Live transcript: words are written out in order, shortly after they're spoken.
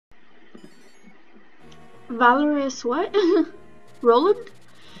Valorous what? Roland?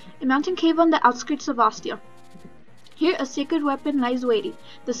 A mountain cave on the outskirts of Ostia. Here a sacred weapon lies waiting,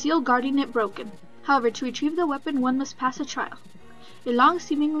 the seal guarding it broken. However, to retrieve the weapon one must pass a trial. A long,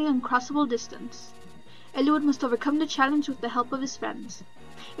 seemingly uncrossable distance. Eliwood must overcome the challenge with the help of his friends.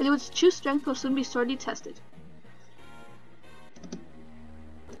 Eliwood's true strength will soon be sorely tested.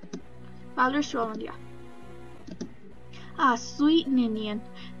 Valorous Roland, yeah. Ah, sweet Ninian.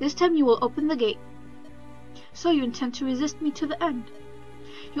 This time you will open the gate. So you intend to resist me to the end.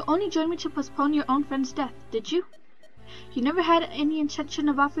 You only joined me to postpone your own friend's death, did you? You never had any intention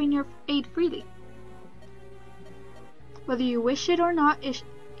of offering your aid freely. Whether you wish it or not, it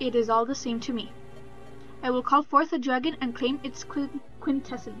is all the same to me. I will call forth a dragon and claim its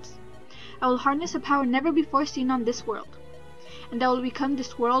quintessence. I will harness a power never before seen on this world. And I will become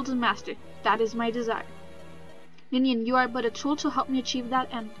this world's master. That is my desire. Ninian, you are but a tool to help me achieve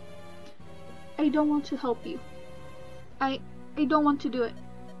that end. I don't want to help you. I don't want to do it.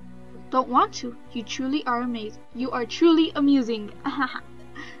 Don't want to? You truly are amazing. You are truly amusing.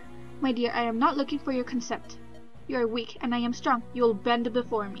 My dear, I am not looking for your consent. You are weak, and I am strong. You will bend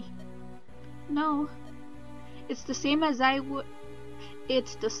before me. No. It's the same as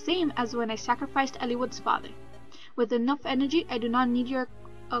when I sacrificed Eliwood's father. With enough energy, I do not need your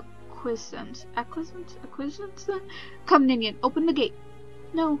acquiescence. Acquiescence? Come, Ninian, open the gate.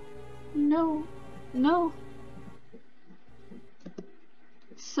 No. No. No.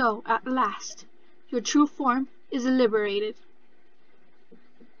 So, at last, your true form is liberated.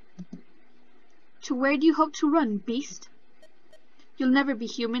 To where do you hope to run, beast? You'll never be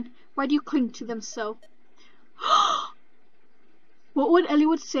human. Why do you cling to them so? What would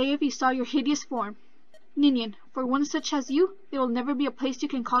Eliwood say if he saw your hideous form? Ninian, for one such as you, there will never be a place you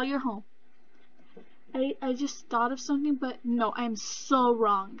can call your home. I just thought of something, but no, I am so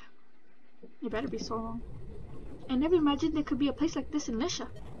wrong. You better be so wrong. I never imagined there could be a place like this in Lisha.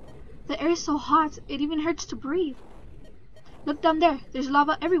 The air is so hot, it even hurts to breathe. Look down there, there's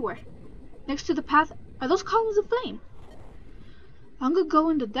lava everywhere. Next to the path are those columns of flame. Long ago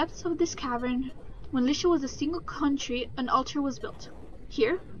in the depths of this cavern, when Lisha was a single country, an altar was built.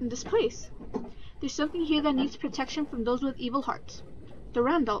 Here, in this place. There's something here that needs protection from those with evil hearts. The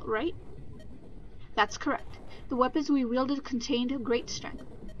Randall, right? That's correct. The weapons we wielded contained great strength.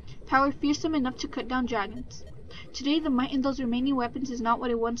 Power fearsome enough to cut down dragons. Today, the might in those remaining weapons is not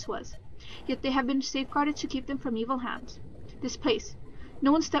what it once was. Yet they have been safeguarded to keep them from evil hands. This place.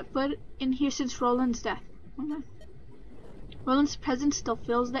 No one stepped foot in here since Roland's death. Roland's presence still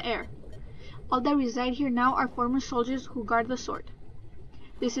fills the air. All that reside here now are former soldiers who guard the sword.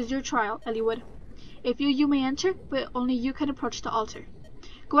 This is your trial, Eliwood. If you may enter, but only you can approach the altar.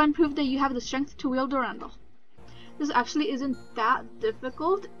 Go and prove that you have the strength to wield a Randall. This actually isn't that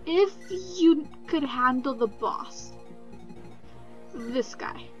difficult if you could handle the boss. This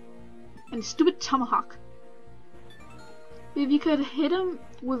guy. And stupid Tomahawk. If you could hit him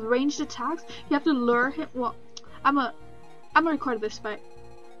with ranged attacks, you have to lure him. Well, I'm gonna record this fight.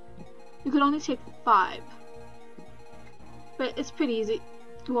 You could only take 5. But it's pretty easy.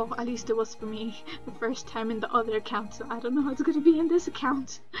 Well, at least it was for me the first time in the other account, so I don't know how it's gonna be in this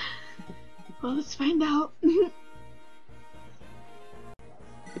account. Well, let's find out.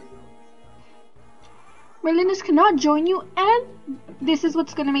 Merlinus cannot join you, and this is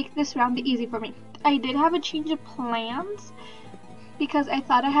what's gonna make this round easy for me. I did have a change of plans because I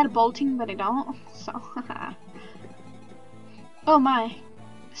thought I had bolting, but I don't. So, oh my,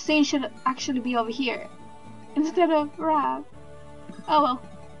 Sain should actually be over here instead of Rath. Oh well.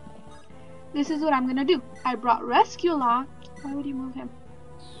 This is what I'm gonna do. I brought Rescue along. Why would you move him?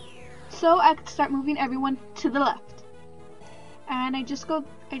 So I could start moving everyone to the left. And I just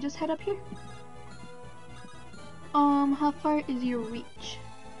head up here. How far is your reach?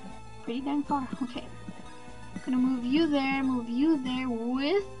 Pretty dang far. Okay. Gonna move you there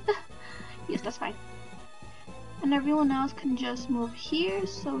with... Yes, that's fine. And everyone else can just move here,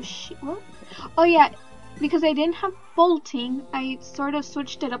 so what? Oh yeah, because I didn't have bolting, I sort of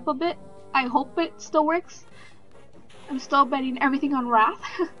switched it up a bit. I hope it still works. I'm still betting everything on Rath.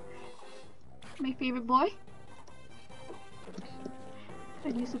 My favorite boy.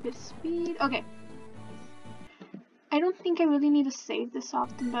 I'd use a bit of speed. Okay. I don't think I really need to save this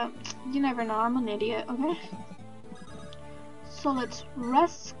often, but you never know, I'm an idiot, okay? So let's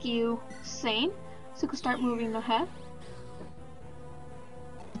rescue Sain, so we can start moving ahead.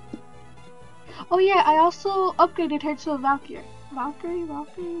 Oh yeah, I also upgraded her to a Valkyrie. Valkyrie,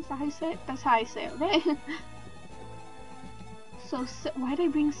 is that how you say it? That's how I say it, okay? So, why did I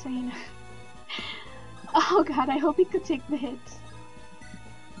bring Sain? Oh god, I hope he could take the hits.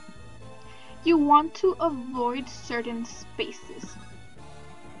 You want to avoid certain spaces.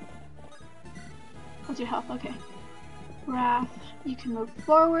 What's your health? Okay. Rath, you can move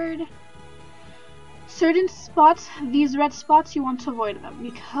forward. Certain spots, these red spots, you want to avoid them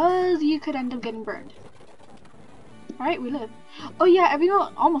because you could end up getting burned. Alright, we live. Oh yeah,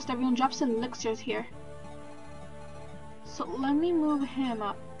 almost everyone drops elixirs here. So let me move him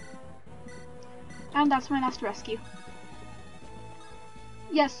up. And that's my last rescue.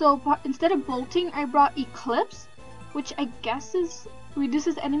 Yeah, so instead of bolting, I brought Eclipse, which I guess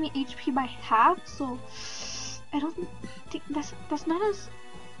reduces enemy HP by half. So I don't think that's not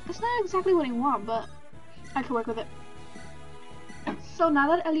exactly what I want, but I could work with it. So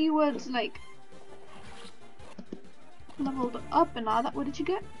now that Eliwood's like leveled up and all that, what did you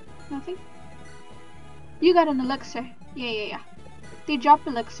get? Nothing? You got an elixir. Yeah. They drop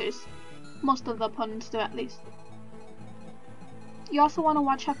elixirs. Most of the opponents do, at least. You also want to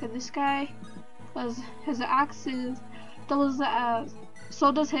watch out for this guy, because his axe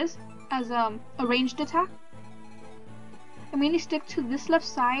so does his as a ranged attack. I mainly stick to this left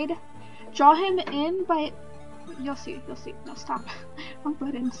side. Draw him in by. You'll see. No, stop. Wrong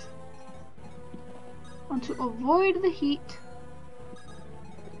buttons. Want to avoid the heat.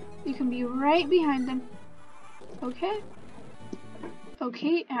 You can be right behind them. Okay.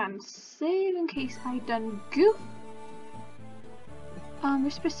 Okay, and save in case I done goof.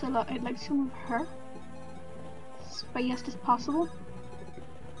 Where's Priscilla? I'd like to move her as fast as possible.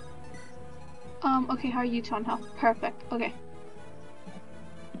 Okay, how are you two on health? Perfect, okay.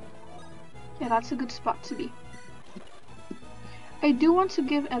 Yeah, that's a good spot to be. I do want to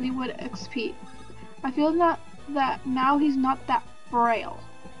give Eliwood XP. I feel that now he's not that frail.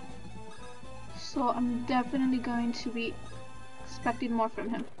 So I'm definitely going to be expecting more from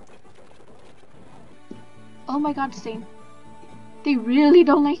him. Oh my god, Sain. They really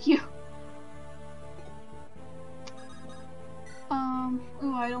don't like you.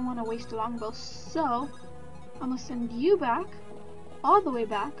 Ooh, I don't want to waste a longbow, so I'm gonna send you back, all the way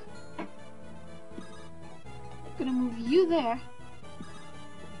back. Gonna move you there.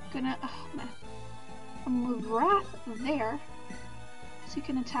 Oh man. I'm gonna move Rath there, so you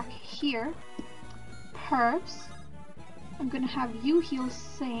can attack here. Herbs. I'm gonna have you heal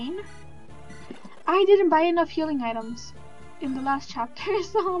Sain. I didn't buy enough healing items in the last chapter,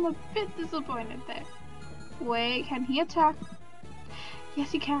 so I'm a bit disappointed there. Wait, can he attack? Yes,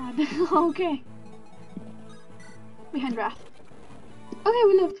 he can. Okay. Behind Rath. Okay,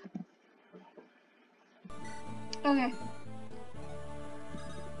 we lived. Okay.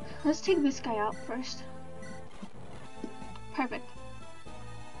 Let's take this guy out first. Perfect.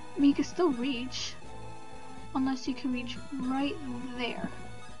 I mean, you can still reach. Unless you can reach right there.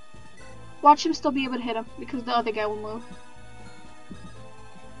 Watch him still be able to hit him, because the other guy will move.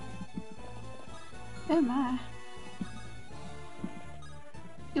 Oh my.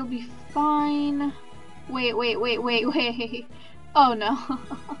 You'll be fine. Wait. Oh no.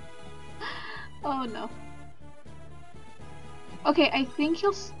 Oh no. Okay, I think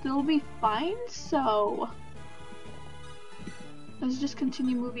he'll still be fine, so let's just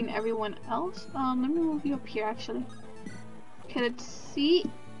continue moving everyone else. Let me move you up here actually. Okay, let's see.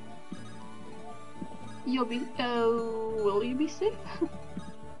 You'll be will you be safe?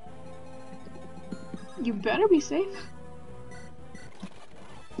 You better be safe.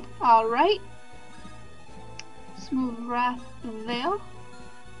 Alright. Let's move Rath there.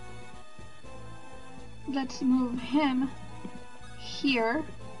 Let's move him here.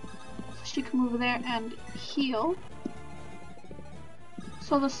 So she can move there and heal.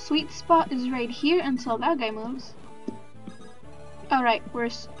 So the sweet spot is right here until that guy moves. Alright,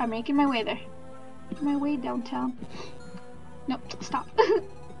 I'm making my way there. Making my way downtown. Nope, stop.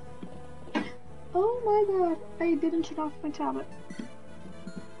 Oh my god, I didn't turn off my tablet.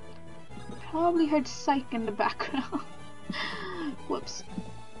 Probably heard psych in the background. Whoops.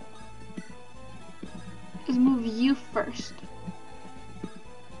 Let's move you first.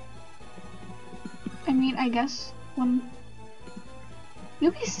 I mean, I guess when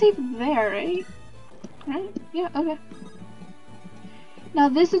you'll be safe there, right? Right? Yeah, okay. Now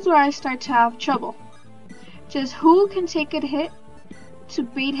this is where I start to have trouble. Just who can take a hit to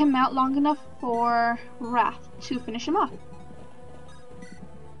bait him out long enough for Rath to finish him off.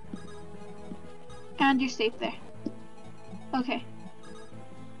 And you're safe there. Okay.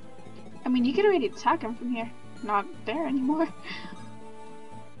 I mean, you can already attack him from here. Not there anymore.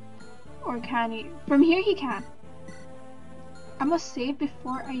 Or can he? From here he can. I must save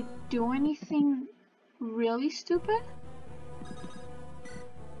before I do anything really stupid.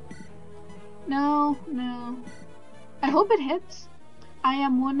 No. I hope it hits. I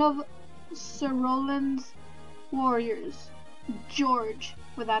am one of Sir Roland's warriors, George,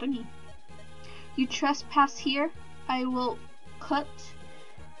 without an E. You trespass here, I will cut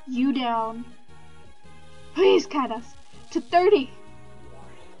you down. Please, Cadas, to 30.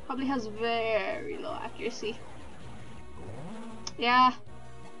 Probably has very low accuracy. Yeah.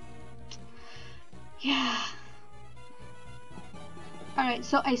 Alright,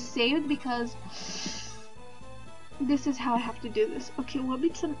 so I saved because this is how I have to do this. Okay, what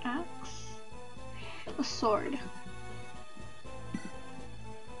beats an axe? A sword.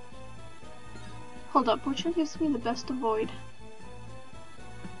 Hold up, which one gives me the best avoid?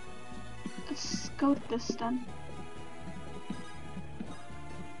 Let's go with this then.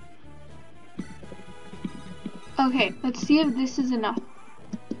 Okay, let's see if this is enough.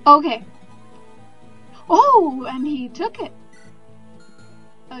 Okay. Oh, and he took it.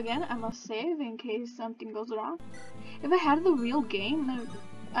 Again, I must save in case something goes wrong. If I had the real game,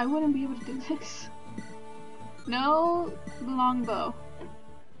 I wouldn't be able to do this. No longbow.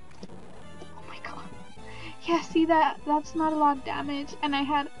 Oh my god. Yeah, see that's not a lot of damage, and they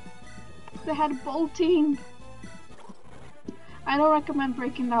had bolting. I don't recommend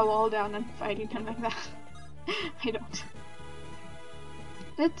breaking that wall down and fighting him like that. I don't.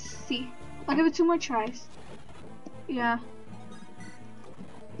 Let's see. I'll give it 2 more tries. Yeah.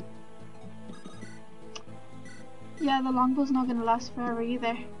 Yeah, the longbow's not gonna last forever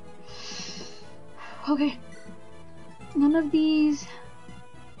either. Okay. None of these.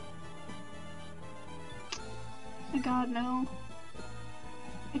 My god, no.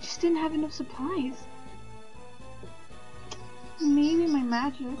 I just didn't have enough supplies. Maybe my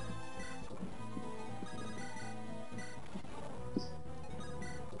magic.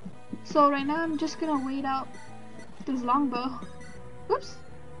 So right now I'm just gonna wait out this longbow. Whoops.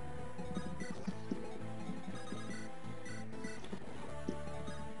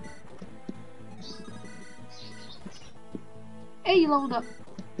 Hey, you leveled up.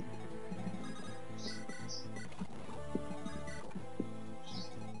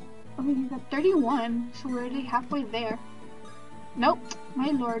 Okay, you got 31, so we're already halfway there. Nope, my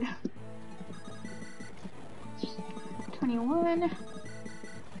lord. 21.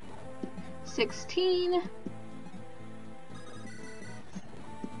 16.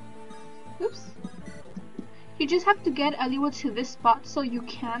 Oops. You just have to get Eliwood to this spot so you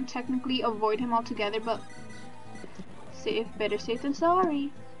can technically avoid him altogether, but better safe than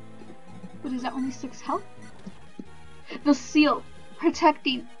sorry. What is that, only 6 health? The seal,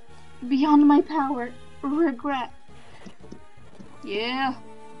 protecting, beyond my power, regret. Yeah.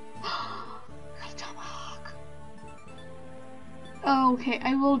 Tomahawk. Oh, okay,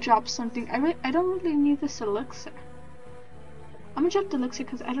 I will drop something. I don't really need this elixir. I'm gonna drop the elixir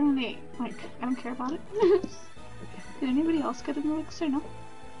because I don't really, I don't care about it. Did anybody else get an elixir? No?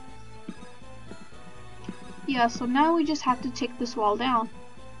 Yeah, so now we just have to take this wall down.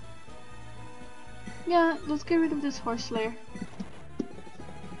 Yeah, let's get rid of this horse layer.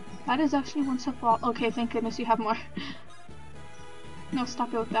 That is actually one step wall. Okay, thank goodness you have more. No,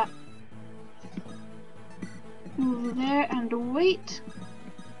 stop it with that. Move there and wait.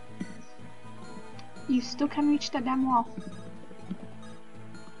 You still can't reach that damn wall.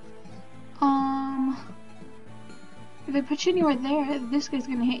 If I put you anywhere there, this guy's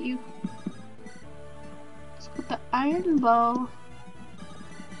gonna hit you. Let's put the iron bow,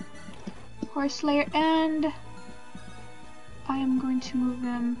 horse layer, and I am going to move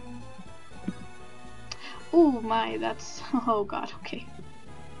him. Oh my, that's, oh god, okay.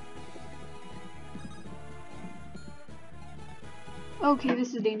 Okay,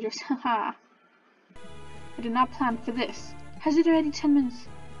 this is dangerous, haha. I did not plan for this. Has it already 10 minutes?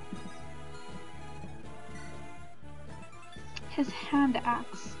 His hand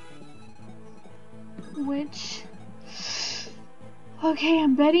axe. Which... Okay,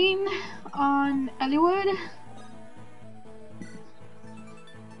 I'm betting on Eliwood.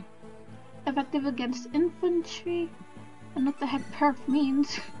 Effective against infantry. And what the heck perf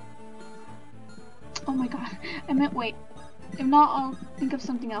means. Oh my god. I meant wait. If not, I'll think of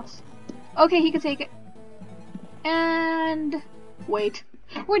something else. Okay, he can take it. And... wait.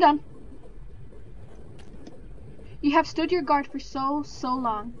 We're done. You have stood your guard for so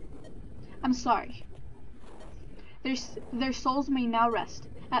long. I'm sorry. Their souls may now rest,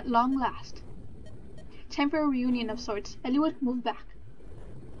 at long last. Time for a reunion of sorts. Eliwood, move back.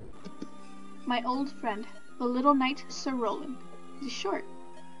 My old friend, the little knight Sir Roland. He's short.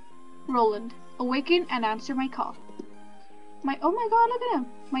 Roland, awaken and answer my call. Oh my god, look at him.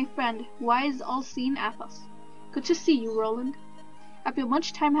 My friend, wise all-seeing Athos. Good to see you, Roland. I feel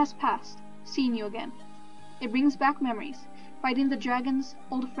much time has passed, seeing you again. It brings back memories. Fighting the dragons,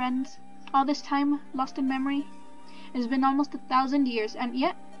 old friends. All this time lost in memory. It has been almost 1,000 years, and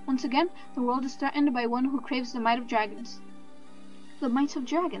yet, once again, the world is threatened by one who craves the might of dragons. The might of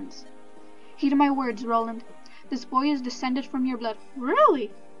dragons? Heed my words, Roland. This boy is descended from your blood.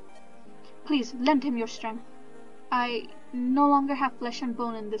 Really? Please, lend him your strength. I no longer have flesh and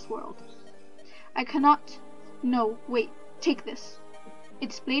bone in this world. I cannot... No, wait, take this.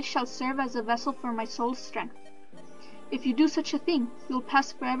 Its blade shall serve as a vessel for my soul's strength. If you do such a thing, you'll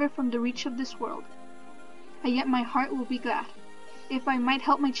pass forever from the reach of this world. And yet my heart will be glad. If I might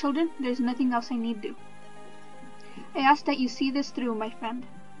help my children, there's nothing else I need do. I ask that you see this through, my friend.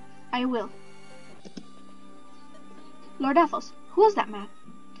 I will. Lord Athos, who was that man?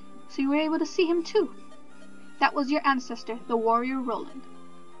 So you were able to see him too. That was your ancestor, the warrior Roland.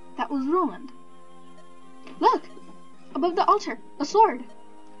 That was Roland. Look! Above the altar, a sword.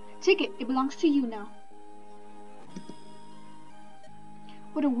 Take it, it belongs to you now.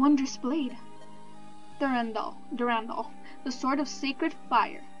 What a wondrous blade. Durandal, the sword of sacred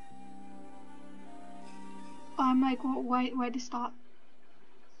fire. Oh, I'm like, well, why to stop?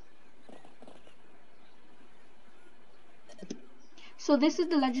 So this is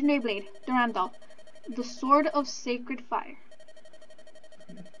the legendary blade, Durandal, the sword of sacred fire.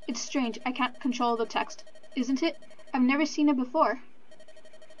 It's strange, I can't control the text, isn't it? I've never seen it before.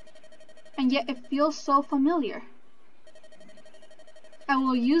 And yet it feels so familiar. I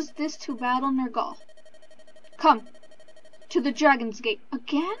will use this to battle Nergal. Come, to the Dragon's Gate.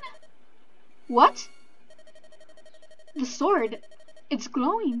 Again? What? The sword, it's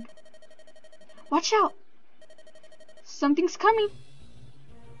glowing. Watch out. Something's coming.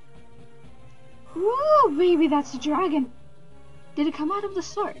 Woo, baby, that's a dragon. Did it come out of the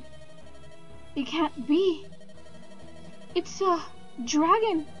sword? It can't be. It's a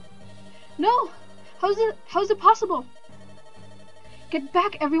dragon. No, how's it possible? Get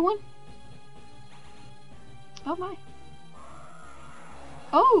back, everyone. Oh my.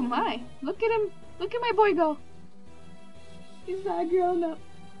 Oh my, look at him. Look at my boy go. He's not grown up.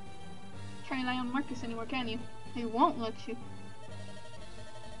 Can't rely on Marcus anymore, can you? They won't let you.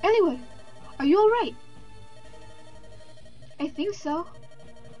 Eliwood, are you alright? I think so.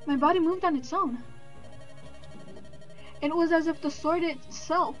 My body moved on its own. It was as if the sword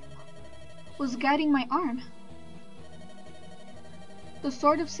itself was guiding my arm. The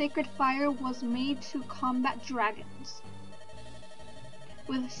sword of sacred fire was made to combat dragons.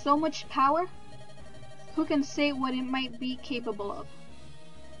 With so much power, who can say what it might be capable of?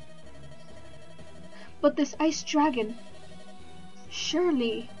 But this ice dragon,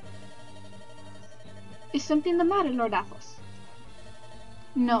 surely... Is something the matter, Lord Athos?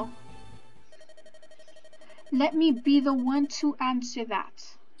 No. Let me be the one to answer that.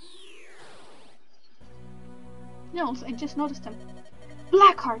 Nils, I just noticed him.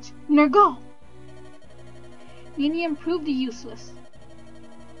 Blackheart! Nergal! Ninian proved useless.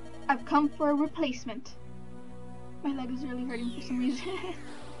 I've come for a replacement. My leg is really hurting for some reason.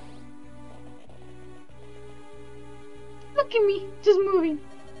 Look at me, just moving.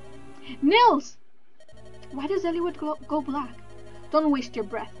 Nils! Why does Eliwood go black? Don't waste your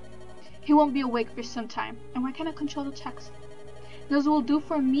breath. He won't be awake for some time. And why can't I control the text? Nils will do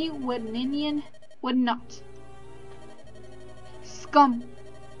for me what Ninian would not. Scum!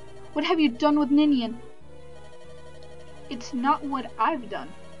 What have you done with Ninian? It's not what I've done.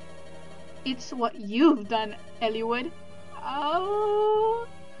 It's what you've done, Eliwood. Oh...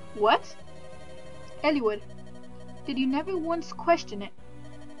 What? Eliwood, did you never once question it?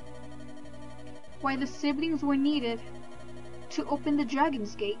 Why the siblings were needed to open the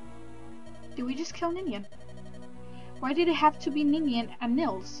Dragon's Gate? Did we just kill Ninian? Why did it have to be Ninian and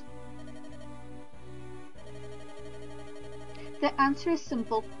Nils? The answer is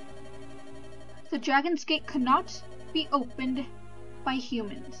simple. The Dragon's Gate could not be opened by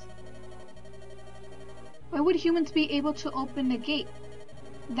humans. Why would humans be able to open a gate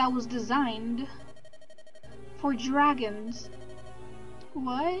that was designed for dragons?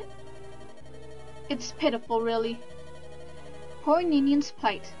 What? It's pitiful, really. Poor Ninian's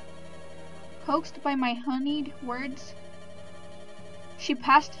plight. Coaxed by my honeyed words, she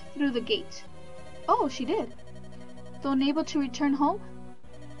passed through the gate. Oh, she did. Though unable to return home,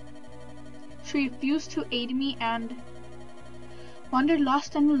 she refused to aid me and wandered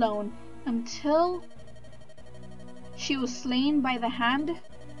lost and alone until she was slain by the hand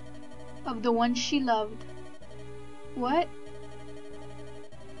of the one she loved. What?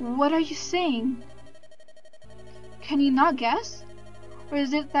 What are you saying? Can you not guess? Or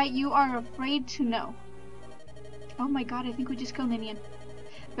is it that you are afraid to know? Oh my god, I think we just killed Ninian.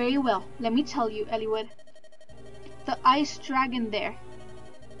 Very well, let me tell you, Eliwood. The ice dragon there.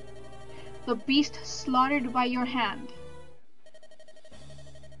 the beast slaughtered by your hand.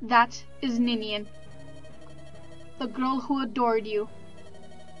 That is Ninian, the girl who adored you.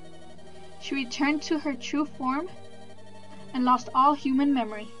 She returned to her true form and lost all human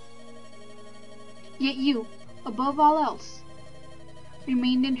memory. Yet you, above all else,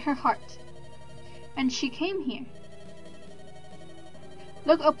 remained in her heart, and she came here.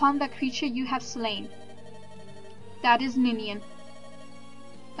 Look upon the creature you have slain. That is Ninian.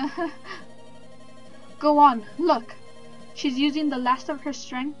 Go on, look. She's using the last of her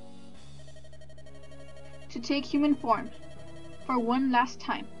strength to take human form for one last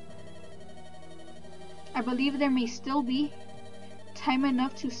time. I believe there may still be time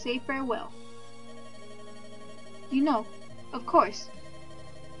enough to say farewell. You know, of course,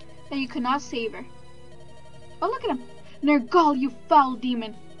 that you could not save her. Oh, look at him. Nergal, you foul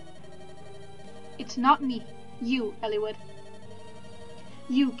demon. It's not me. You, Eliwood.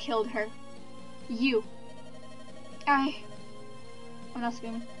 You killed her. You. I'm not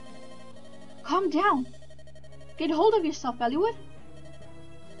screaming. Calm down. Get hold of yourself, Eliwood.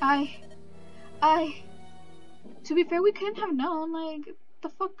 To be fair, we couldn't have known. Like, the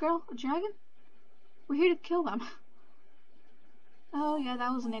fuck, girl? A dragon? We're here to kill them. Oh, yeah,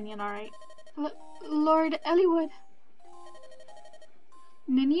 that was Ninian, alright. Lord Eliwood.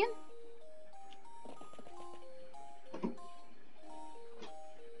 Ninian?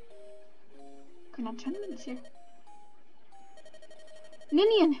 Could not turn minutes here.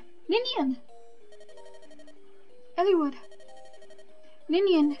 Ninian! Ninian! Eliwood!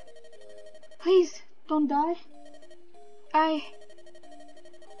 Ninian! Please, don't die.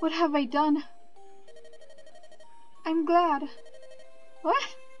 What have I done? I'm glad. What?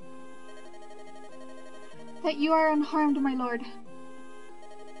 That you are unharmed, my lord.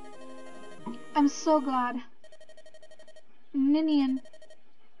 I'm so glad. Ninian.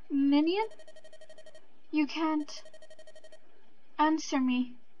 Ninian? You can't answer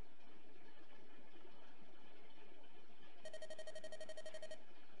me.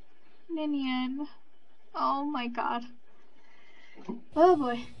 Ninian. Oh my god. Oh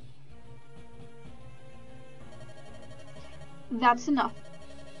boy. That's enough.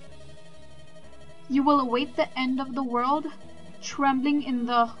 You will await the end of the world, trembling in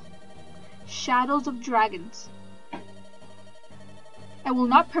the shadows of dragons. I will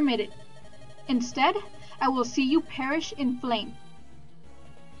not permit it. Instead, I will see you perish in flame.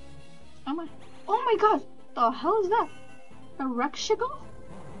 Oh my god! The hell is that? A Rekshigal?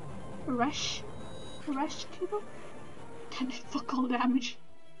 A Rekshigal? That did fuck all damage.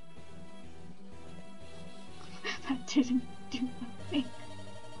 That didn't do nothing.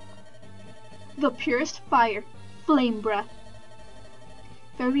 The purest fire, flame breath.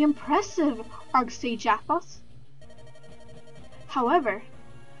 Very impressive, Archsage Athos. However,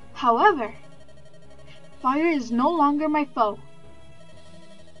 fire is no longer my foe.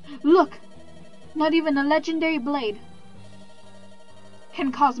 Look, not even a legendary blade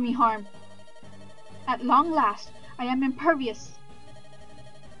can cause me harm. At long last, I am impervious.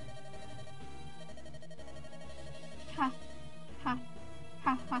 Ha, ha,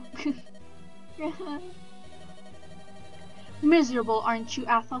 ha, ha. Miserable, aren't you,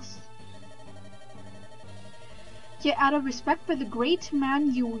 Athos? Yet out of respect for the great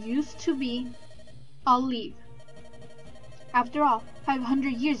man you used to be, I'll leave. After all, 500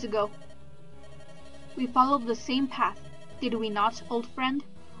 years ago, we followed the same path, did we not, old friend?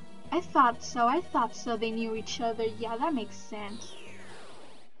 I thought so, they knew each other. Yeah, that makes sense.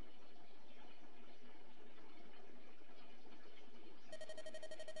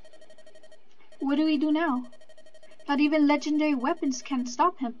 What do we do now? Not even legendary weapons can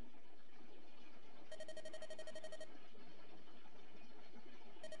stop him.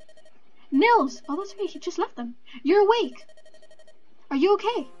 Nils! Oh, that's right, he just left them. You're awake! Are you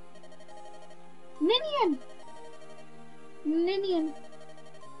okay? Ninian! Ninian!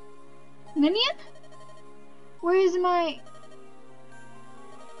 Ninian? Where is my...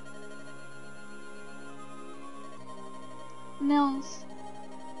 Nils,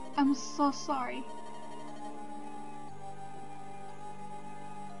 I'm so sorry.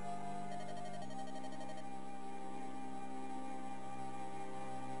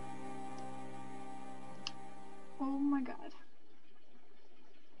 Oh my god.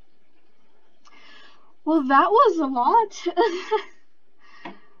 Well, that was a lot.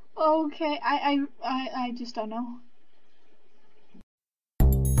 Okay, I just don't know.